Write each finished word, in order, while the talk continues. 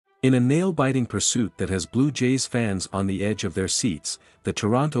In a nail-biting pursuit that has Blue Jays fans on the edge of their seats, the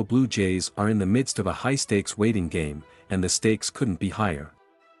Toronto Blue Jays are in the midst of a high-stakes waiting game, and the stakes couldn't be higher.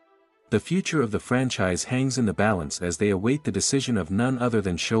 The future of the franchise hangs in the balance as they await the decision of none other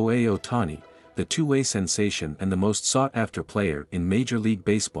than Shohei Ohtani, the two-way sensation and the most sought-after player in Major League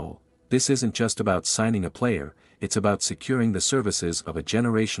Baseball. This isn't just about signing a player, it's about securing the services of a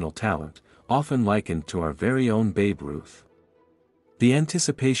generational talent, often likened to our very own Babe Ruth. The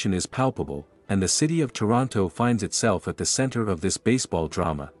anticipation is palpable, and the city of Toronto finds itself at the center of this baseball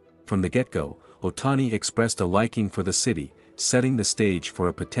drama. From the get-go, Ohtani expressed a liking for the city, setting the stage for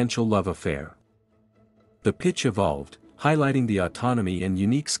a potential love affair. The pitch evolved, highlighting the autonomy and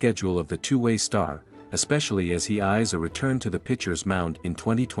unique schedule of the two-way star, especially as he eyes a return to the pitcher's mound in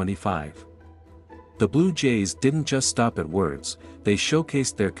 2025. The Blue Jays didn't just stop at words, they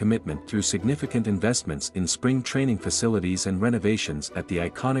showcased their commitment through significant investments in spring training facilities and renovations at the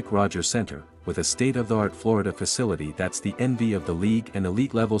iconic Rogers Center, with a state-of-the-art Florida facility that's the envy of the league and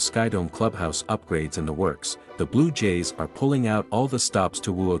elite-level Skydome clubhouse upgrades in the works. The Blue Jays are pulling out all the stops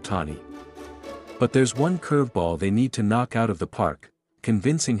to woo Ohtani. But there's one curveball they need to knock out of the park,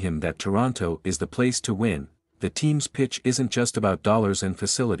 convincing him that Toronto is the place to win. The team's pitch isn't just about dollars and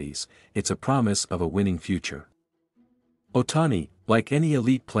facilities, it's a promise of a winning future. Ohtani, like any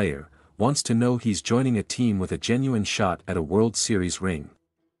elite player, wants to know he's joining a team with a genuine shot at a World Series ring.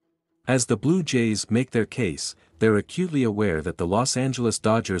 As the Blue Jays make their case, they're acutely aware that the Los Angeles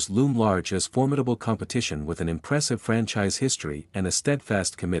Dodgers loom large as formidable competition with an impressive franchise history and a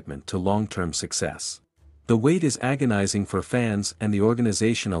steadfast commitment to long-term success. The wait is agonizing for fans and the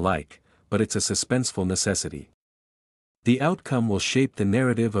organization alike, but it's a suspenseful necessity. The outcome will shape the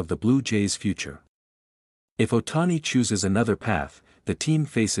narrative of the Blue Jays' future. If Ohtani chooses another path, the team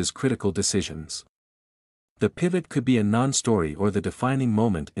faces critical decisions. The pivot could be a non-story or the defining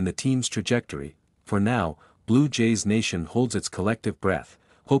moment in the team's trajectory. For now, Blue Jays Nation holds its collective breath,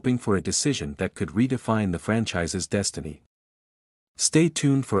 hoping for a decision that could redefine the franchise's destiny. Stay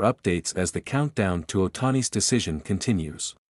tuned for updates as the countdown to Ohtani's decision continues.